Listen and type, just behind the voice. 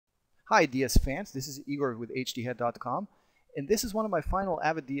Hi DS fans, this is Igor with hdhead.com, and this is one of my final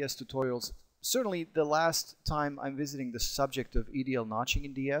Avid DS tutorials. Certainly the last time I'm visiting the subject of EDL notching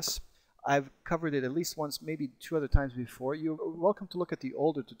in DS. I've covered it at least once, maybe two other times before. You're welcome to look at the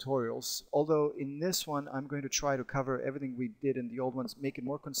older tutorials, although in this one I'm going to try to cover everything we did in the old ones, make it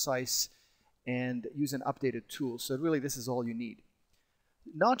more concise, and use an updated tool. So really this is all you need.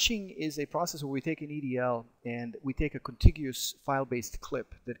 Notching is a process where we take an EDL and we take a contiguous file-based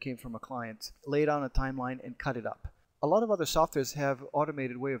clip that came from a client, lay it on a timeline, and cut it up. A lot of other softwares have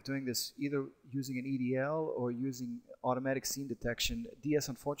automated way of doing this, either using an EDL or using automatic scene detection. DS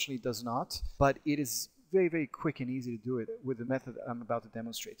unfortunately does not, but it is very, very quick and easy to do it with the method I'm about to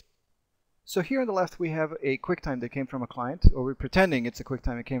demonstrate. So here on the left we have a QuickTime that came from a client, or we're pretending it's a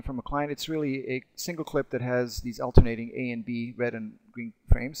QuickTime that came from a client. It's really a single clip that has these alternating A and B red and green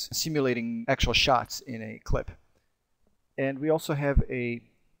frames, simulating actual shots in a clip. And we also have a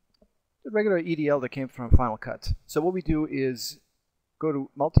regular EDL that came from Final Cut. So what we do is go to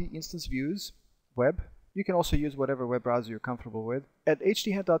multi-instance views, web. You can also use whatever web browser you're comfortable with. At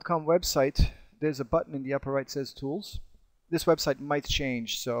hdhead.com website, there's a button in the upper right that says Tools. This website might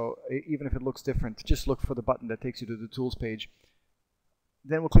change, so even if it looks different, just look for the button that takes you to the Tools page.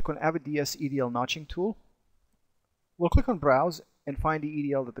 Then we'll click on Avid DS EDL Notching tool. We'll click on Browse and find the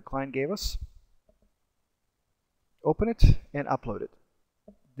EDL that the client gave us. Open it and upload it.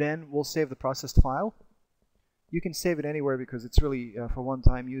 Then we'll save the processed file. You can save it anywhere because it's really for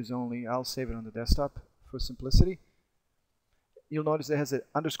one-time use only. I'll save it on the desktop for simplicity. You'll notice it has an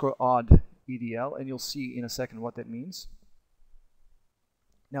 _odd EDL, and you'll see in a second what that means.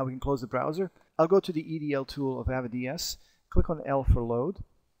 Now we can close the browser. I'll go to the EDL tool of Avid DS, click on L for load,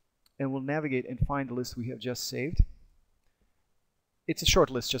 and we'll navigate and find the list we have just saved. It's a short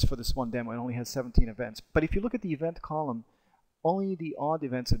list just for this one demo. It only has 17 events. But if you look at the event column, only the odd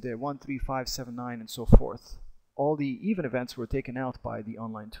events are there, 1, 3, 5, 7, 9, and so forth. All the even events were taken out by the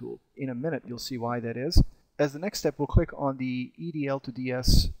online tool. In a minute, you'll see why that is. As the next step, we'll click on the EDL to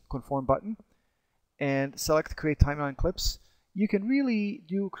DS conform button and select Create Timeline Clips. You can really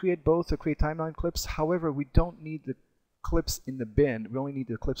do create both or create timeline clips. However, we don't need the clips in the bin. We only need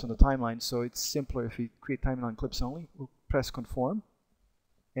the clips on the timeline, so it's simpler if we create timeline clips only. We'll press Conform,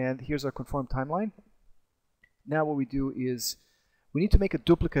 and here's our conform timeline. Now what we do is we need to make a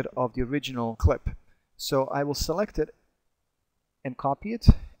duplicate of the original clip. So I will select it and copy it,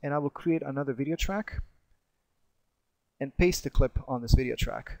 and I will create another video track and paste the clip on this video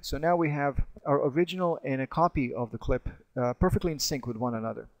track. So now we have our original and a copy of the clip perfectly in sync with one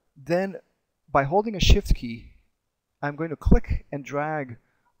another. Then by holding a Shift key, I'm going to click and drag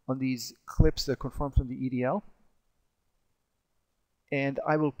on these clips that conform from the EDL. And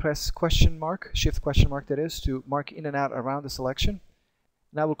I will press question mark, Shift question mark that is, to mark in and out around the selection.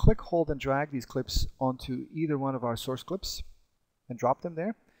 And I will click, hold, and drag these clips onto either one of our source clips and drop them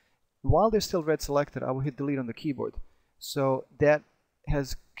there. While they're still red selected, I will hit delete on the keyboard. So that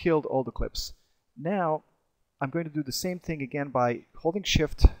has killed all the clips. Now I'm going to do the same thing again by holding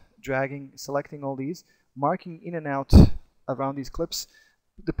Shift, dragging, selecting all these, marking in and out around these clips.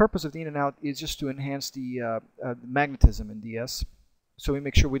 The purpose of the in and out is just to enhance the magnetism in DS, so we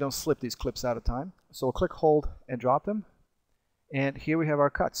make sure we don't slip these clips out of time. So we'll click, hold, and drop them. And here we have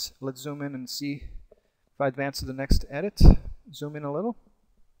our cuts. Let's zoom in and see if I advance to the next edit. Zoom in a little.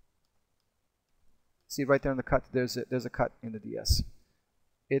 See right there in the cut, there's a cut in the DS.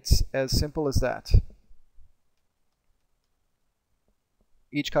 It's as simple as that.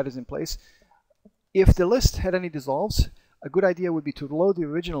 Each cut is in place. If the list had any dissolves, a good idea would be to load the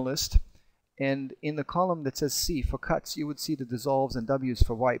original list, and in the column that says C for cuts, you would see the dissolves and W's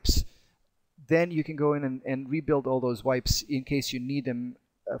for wipes. Then you can go in and rebuild all those wipes in case you need them.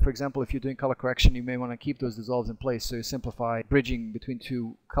 For example, if you're doing color correction, you may want to keep those dissolves in place, so you simplify bridging between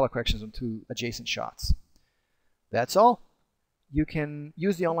two color corrections on two adjacent shots. That's all. You can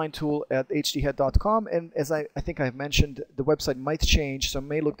use the online tool at hdhead.com, and as I think I've mentioned, the website might change, so it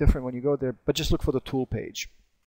may look different when you go there, but just look for the tool page.